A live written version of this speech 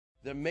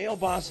The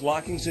MailBoss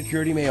Locking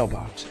Security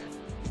Mailbox.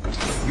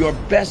 Your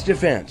best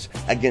defense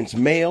against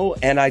mail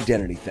and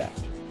identity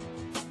theft.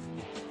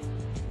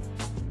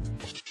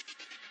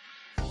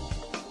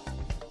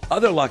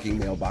 Other locking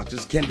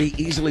mailboxes can be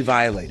easily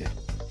violated.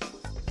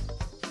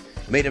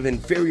 Made of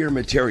inferior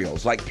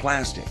materials like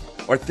plastic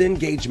or thin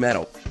gauge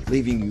metal,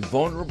 leaving you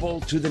vulnerable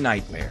to the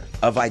nightmare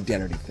of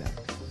identity theft.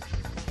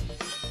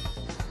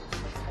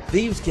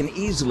 Thieves can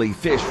easily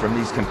phish from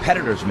these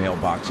competitors'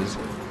 mailboxes,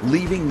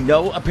 leaving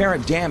no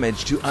apparent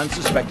damage to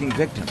unsuspecting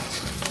victims.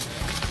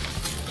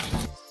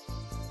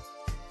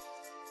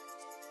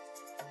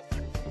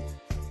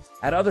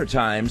 At other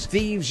times,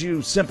 thieves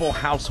use simple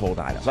household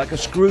items like a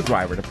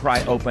screwdriver to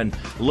pry open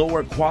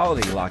lower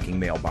quality locking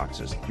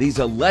mailboxes. These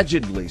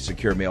allegedly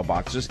secure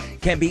mailboxes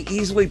can be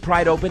easily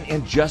pried open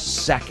in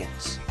just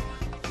seconds.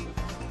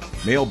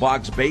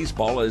 Mailbox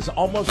baseball is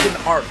almost an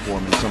art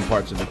form in some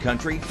parts of the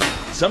country.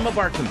 Some of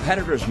our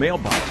competitors'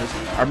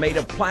 mailboxes are made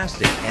of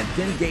plastic and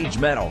thin gauge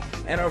metal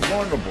and are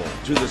vulnerable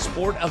to the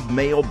sport of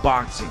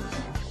mailboxing.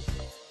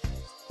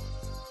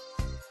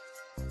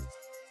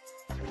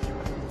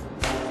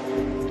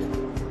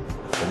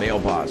 The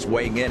MailBoss,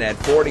 weighing in at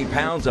 40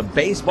 pounds of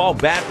baseball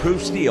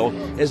bat-proof steel,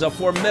 is a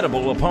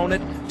formidable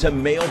opponent to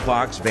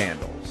mailbox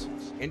vandals.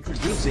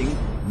 Introducing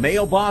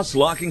MailBoss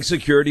Locking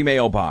Security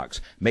Mailbox,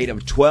 made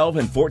of 12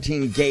 and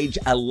 14 gauge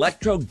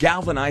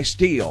electro-galvanized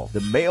steel. The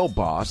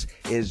MailBoss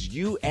is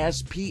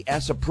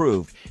USPS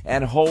approved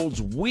and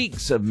holds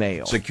weeks of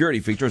mail. Security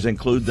features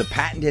include the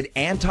patented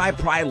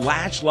anti-pry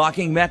latch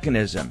locking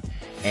mechanism,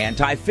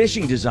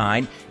 anti-phishing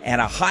design,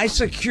 and a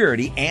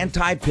high-security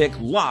anti-pick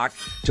lock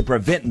to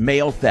prevent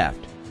mail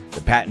theft.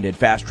 The patented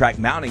fast-track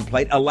mounting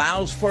plate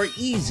allows for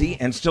easy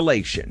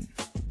installation.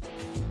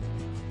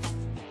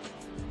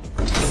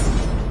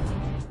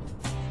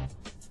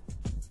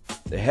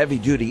 The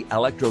heavy-duty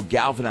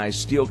electro-galvanized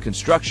steel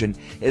construction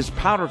is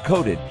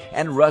powder-coated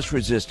and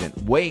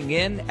rust-resistant, weighing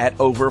in at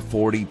over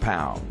 40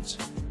 pounds.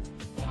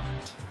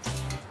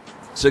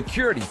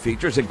 Security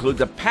features include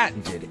the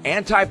patented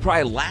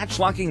anti-pry latch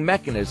locking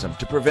mechanism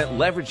to prevent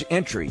leverage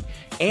entry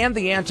and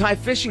the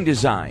anti-phishing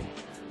design,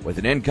 with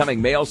an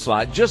incoming mail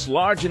slot just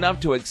large enough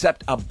to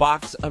accept a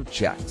box of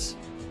checks.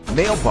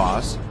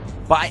 MailBoss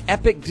by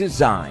Epoch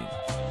Design.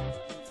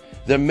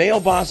 The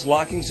MailBoss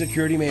Locking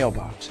Security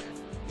Mailbox.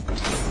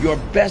 Your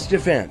best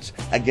defense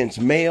against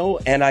mail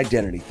and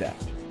identity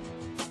theft.